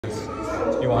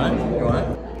You want it? You want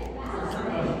it?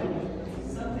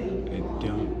 I don't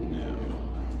know.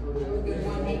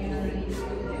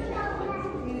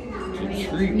 It's a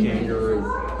tree kangaroo.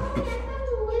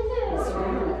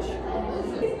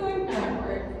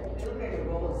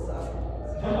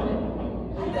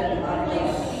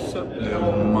 What's up,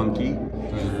 little monkey?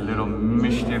 Little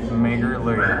mischief maker.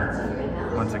 Look at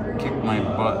that. Wants to kick my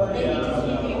butt.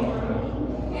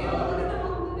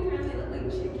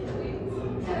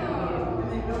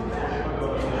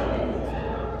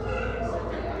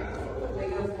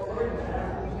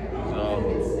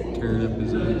 Turn up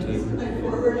his own table.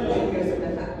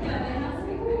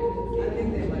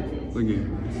 Look at him.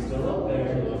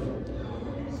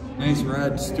 Nice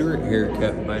Rod Stewart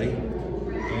haircut, buddy.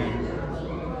 Yeah.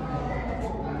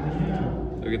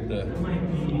 Look at the,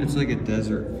 it's like a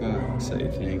desert fox, I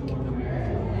think.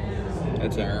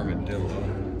 That's an armadillo.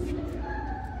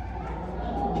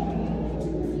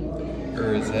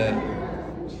 Or is that,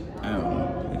 I don't know.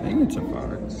 I think it's a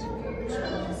fox.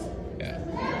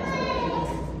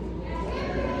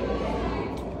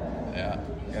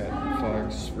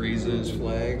 Fox raising his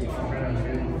flag.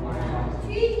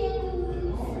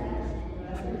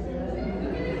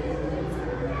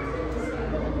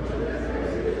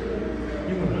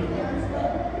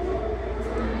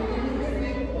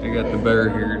 I got the bear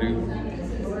here, dude.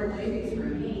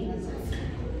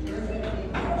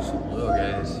 Some little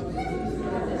guys.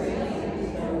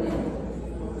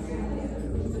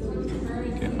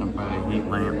 Getting up by a heat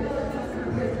lamp.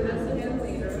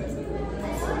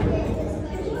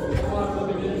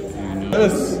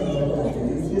 Yes.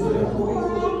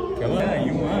 Come on,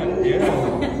 you want it, yeah.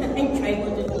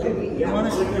 You want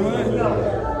it, you want it.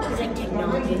 It's like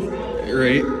technology.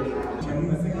 Right.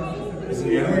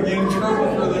 See, I'm gonna get in trouble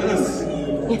for this.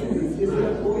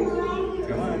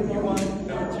 Come on, you want it,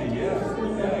 don't you?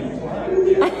 Yeah, you want it,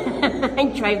 yeah. I'm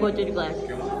trying to go through the glass.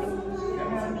 Come on,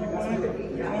 you want it,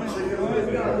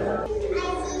 you want it.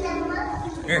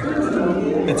 Here,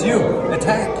 it's you,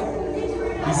 attack.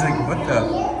 He's like, what the?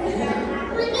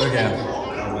 Look at him.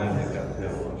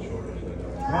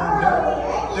 Come on,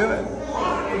 do it.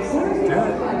 Do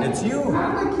it. It's you.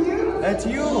 That's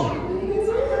you.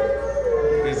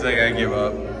 He's like, I give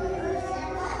up.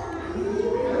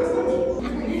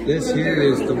 This here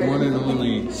is the one and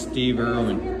only Steve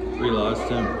Irwin. We lost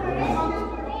him.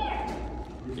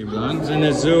 He belongs in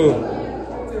a zoo.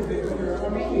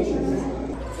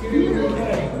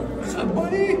 What's up,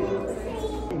 buddy?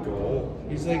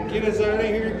 He's like, get us out of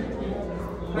here.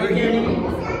 We're here.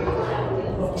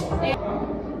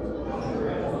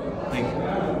 Like,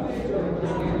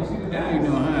 now you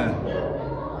know how to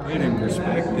put it in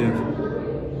perspective.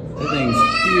 That thing's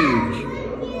huge.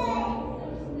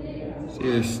 See,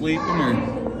 they're sleeping or...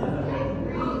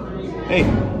 Hey,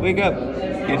 wake up.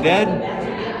 You dead?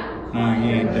 No, he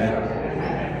ain't dead.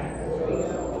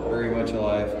 Very much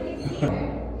alive.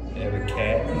 They have a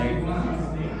cat in there.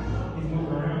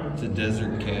 It's a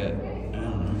desert cat. I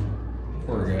don't know.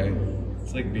 Poor guy.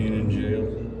 It's like being in jail.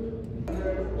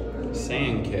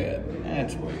 Sand cat.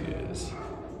 That's what he is.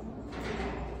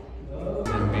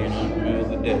 And being out in the middle of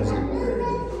the desert.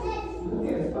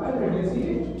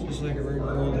 Just like a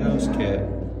regular old house cat.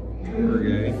 Poor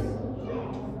guy.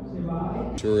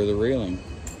 Over the railing.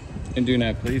 And do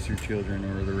not place your children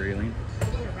over the railing.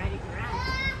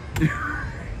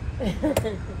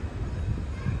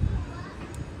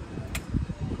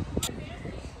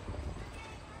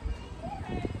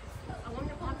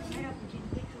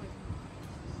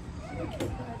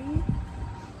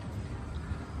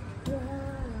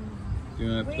 Do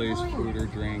not place food or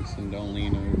drinks and don't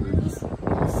lean over.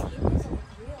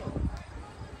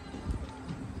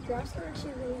 Giraffes are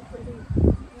actually really pretty.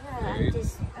 Yeah, right.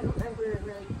 I don't remember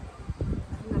really,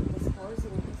 I'm not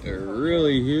disclosing it. They're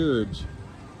really huge.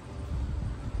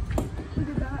 Look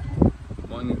at that.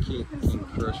 One kick can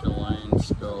crush a lion's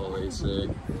skull, they say.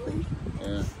 Really?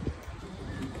 Yeah.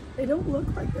 They don't look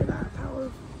like they're that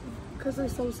powerful because they're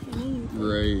so skinny.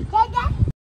 Right.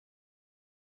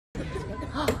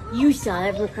 You saw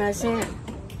that from across there.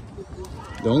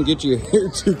 Don't get your hair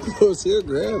too close here,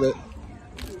 grab it.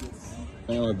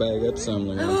 I want to bag up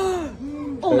something.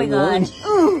 Oh my god.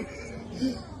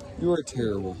 You are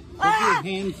terrible. Hold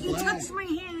your hand flat. You touched my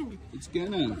hand. It's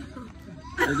gonna.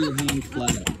 Hold your hand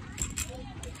flat.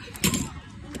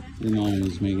 Your mom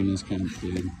is making this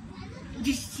complicated. Did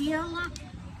you see how look?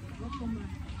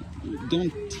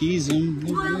 Don't tease him.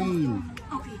 No brain.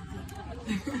 Okay.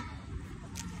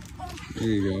 There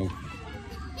you go.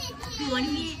 You want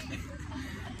to eat?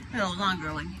 No,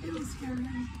 longer one. It was scary.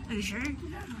 Are you sure?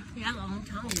 Yeah, a long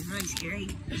time. It's not scary.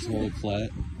 Just hold it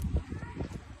flat.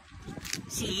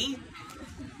 See?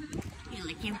 they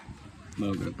lick you?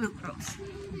 No, but Oh, gross.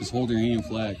 just hold your hand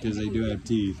flat because they do have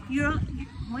teeth. You're a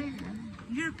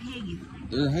pig.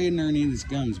 They're hiding underneath his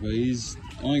gums, but he's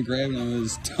only grabbing them with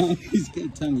his tongue. He's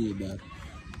got tongue to death.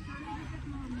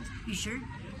 You sure?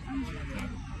 Yeah.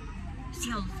 See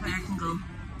how far I can go.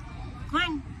 Come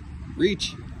on.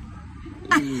 Reach.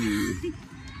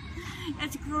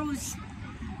 That's gross.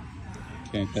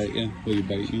 Can't pet you? Will you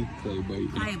bite me? Will you bite me?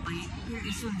 I bite. Here,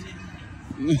 this one's.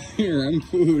 Here, I'm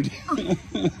food.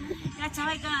 That's all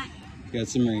I got. Got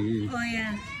some right here. Oh,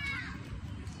 yeah.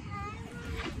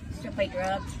 Step bite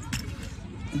dropped.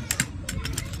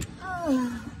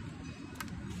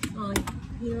 Oh,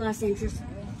 you lost interest.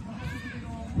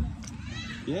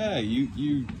 Yeah,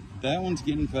 you. That one's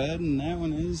getting fed, and that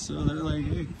one is. So they're like,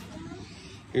 hey,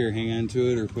 here, hang on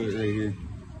to it, or put it right here.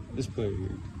 Just put it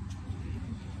here.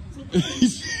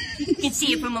 You can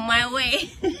see it from a mile away.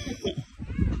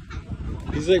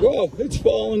 He's like, whoa, it's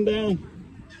falling down.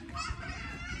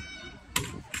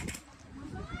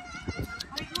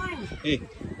 Hey,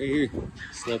 right here.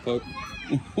 Slow poke.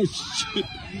 Oh, shit.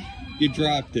 You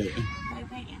dropped it.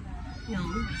 No,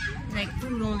 like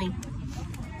food only.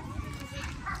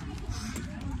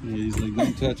 Yeah, he's like,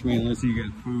 don't touch me unless you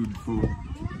got food.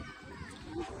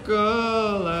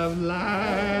 Girl of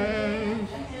life.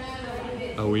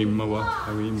 Awi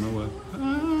mawa.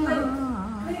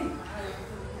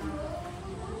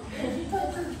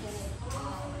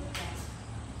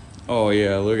 Oh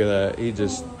yeah, look at that.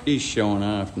 He's showing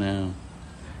off now.